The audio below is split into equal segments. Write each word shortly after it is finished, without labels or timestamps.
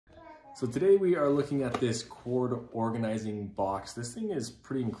So today we are looking at this cord organizing box. This thing is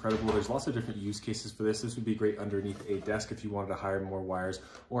pretty incredible. There's lots of different use cases for this. This would be great underneath a desk if you wanted to hire more wires.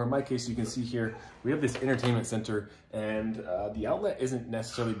 Or in my case, you can see here, we have this entertainment center and the outlet isn't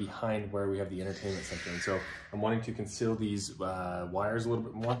necessarily behind where we have the entertainment center. And so I'm wanting to conceal these wires a little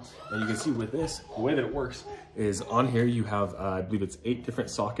bit more. And you can see with this, the way that it works is on here you have, I believe it's 8 different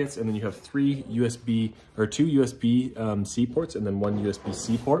sockets, and then you have 2 USB-C ports and then 1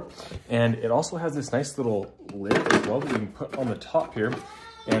 USB-C port. And it also has this nice little lid as well that you can put on the top here.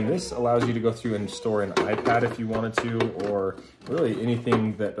 And this allows you to go through and store an iPad if you wanted to, or really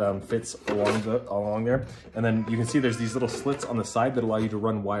anything that fits along there. And then you can see there's these little slits on the side that allow you to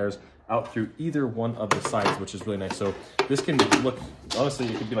run wires out through either one of the sides, which is really nice. So this can look, honestly,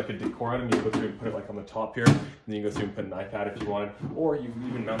 it could be like a decor item. You go through and put it like on the top here, and then you go through and put an iPad if you wanted, or you can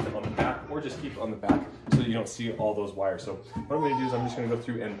even mount it on the back, or just keep it on the back so that you don't see all those wires. So what I'm gonna do is I'm just gonna go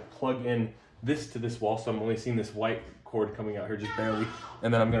through and plug in this to this wall. So I'm only seeing this white cord coming out here just barely,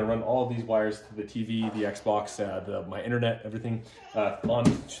 and then I'm going to run all of these wires to the TV, the Xbox, my internet, everything on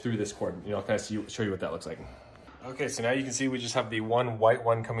through this cord. You know, I'll kind of show you what that looks like. Okay, so now you can see we just have the one white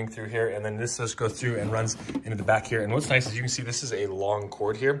one coming through here, and then this just goes through and runs into the back here. And what's nice is you can see this is a long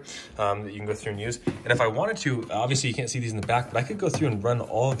cord here that you can go through and use. And if I wanted to, obviously you can't see these in the back, but I could go through and run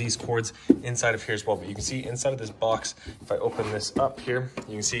all of these cords inside of here as well. But you can see inside of this box, if I open this up here,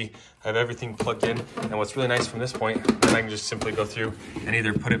 you can see I have everything plugged in. And what's really nice from this point, then I can just simply go through and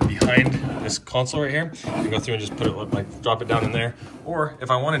either put it behind this console right here, and go through and just put it, like drop it down in there. Or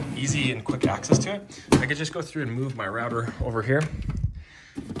if I wanted easy and quick access to it, I could just go through and move my router over here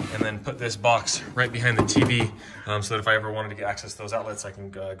and then put this box right behind the TV so that if I ever wanted to get access to those outlets, I can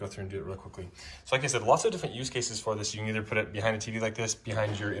go through and do it really quickly. So like I said, lots of different use cases for this. You can either put it behind a TV like this,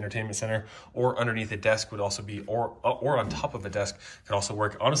 behind your entertainment center, or underneath a desk would also be, or on top of a desk could also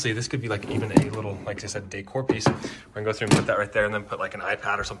work. Honestly, this could be like even a little, like I said, decor piece. We're gonna go through and put that right there and then put like an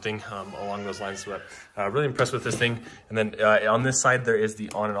iPad or something along those lines. So really impressed with this thing. And then on this side, there is the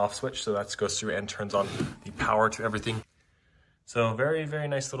on and off switch. So that goes through and turns on the power to everything. So very, very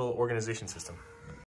nice little organization system.